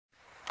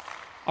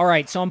All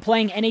right, so I'm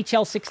playing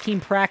NHL 16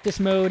 practice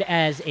mode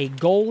as a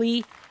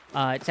goalie.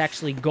 It's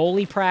actually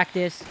goalie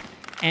practice.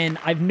 And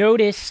I've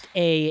noticed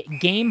a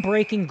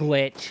game-breaking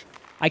glitch.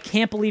 I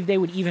can't believe they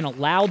would even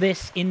allow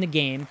this in the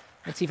game.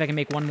 Let's see if I can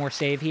make one more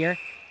save here.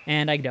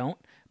 And I don't.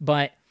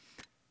 But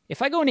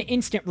if I go into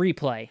instant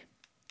replay,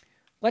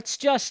 let's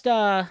just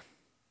look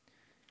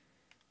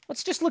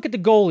at the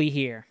goalie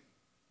here.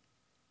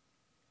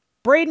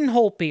 Braden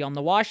Holtby on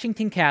the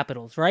Washington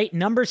Capitals, right?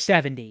 Number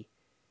 70.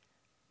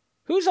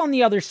 Who's on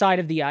the other side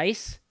of the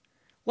ice?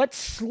 Let's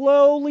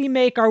slowly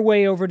make our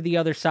way over to the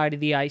other side of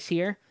the ice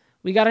here.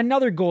 We got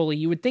another goalie.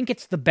 You would think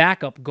it's the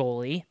backup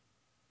goalie.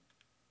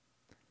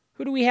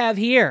 Who do we have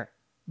here?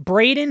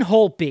 Braden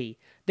Holtby.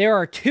 There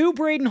are two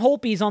Braden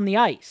Holtbys on the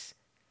ice.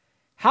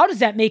 How does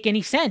that make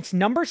any sense?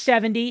 Number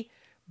 70,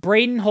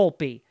 Braden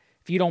Holtby.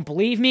 If you don't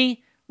believe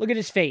me, look at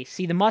his face.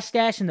 See the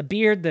mustache and the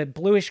beard, the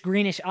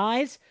bluish-greenish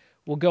eyes?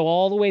 We'll go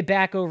all the way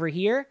back over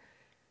here.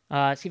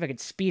 See if I can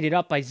speed it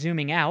up by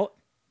zooming out.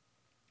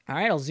 All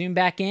right, I'll zoom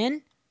back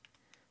in.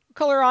 What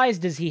color eyes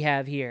does he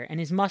have here? And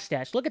his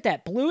mustache. Look at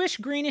that.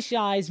 Bluish-greenish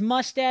eyes,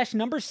 mustache,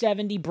 number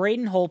 70,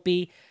 Braden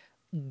Holtby.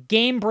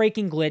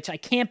 Game-breaking glitch. I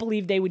can't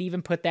believe they would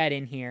even put that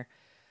in here.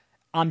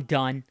 I'm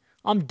done.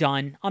 I'm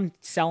done. I'm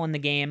selling the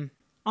game.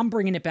 I'm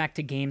bringing it back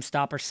to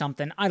GameStop or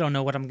something. I don't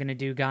know what I'm going to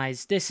do,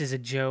 guys. This is a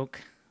joke.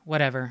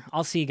 Whatever.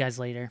 I'll see you guys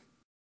later.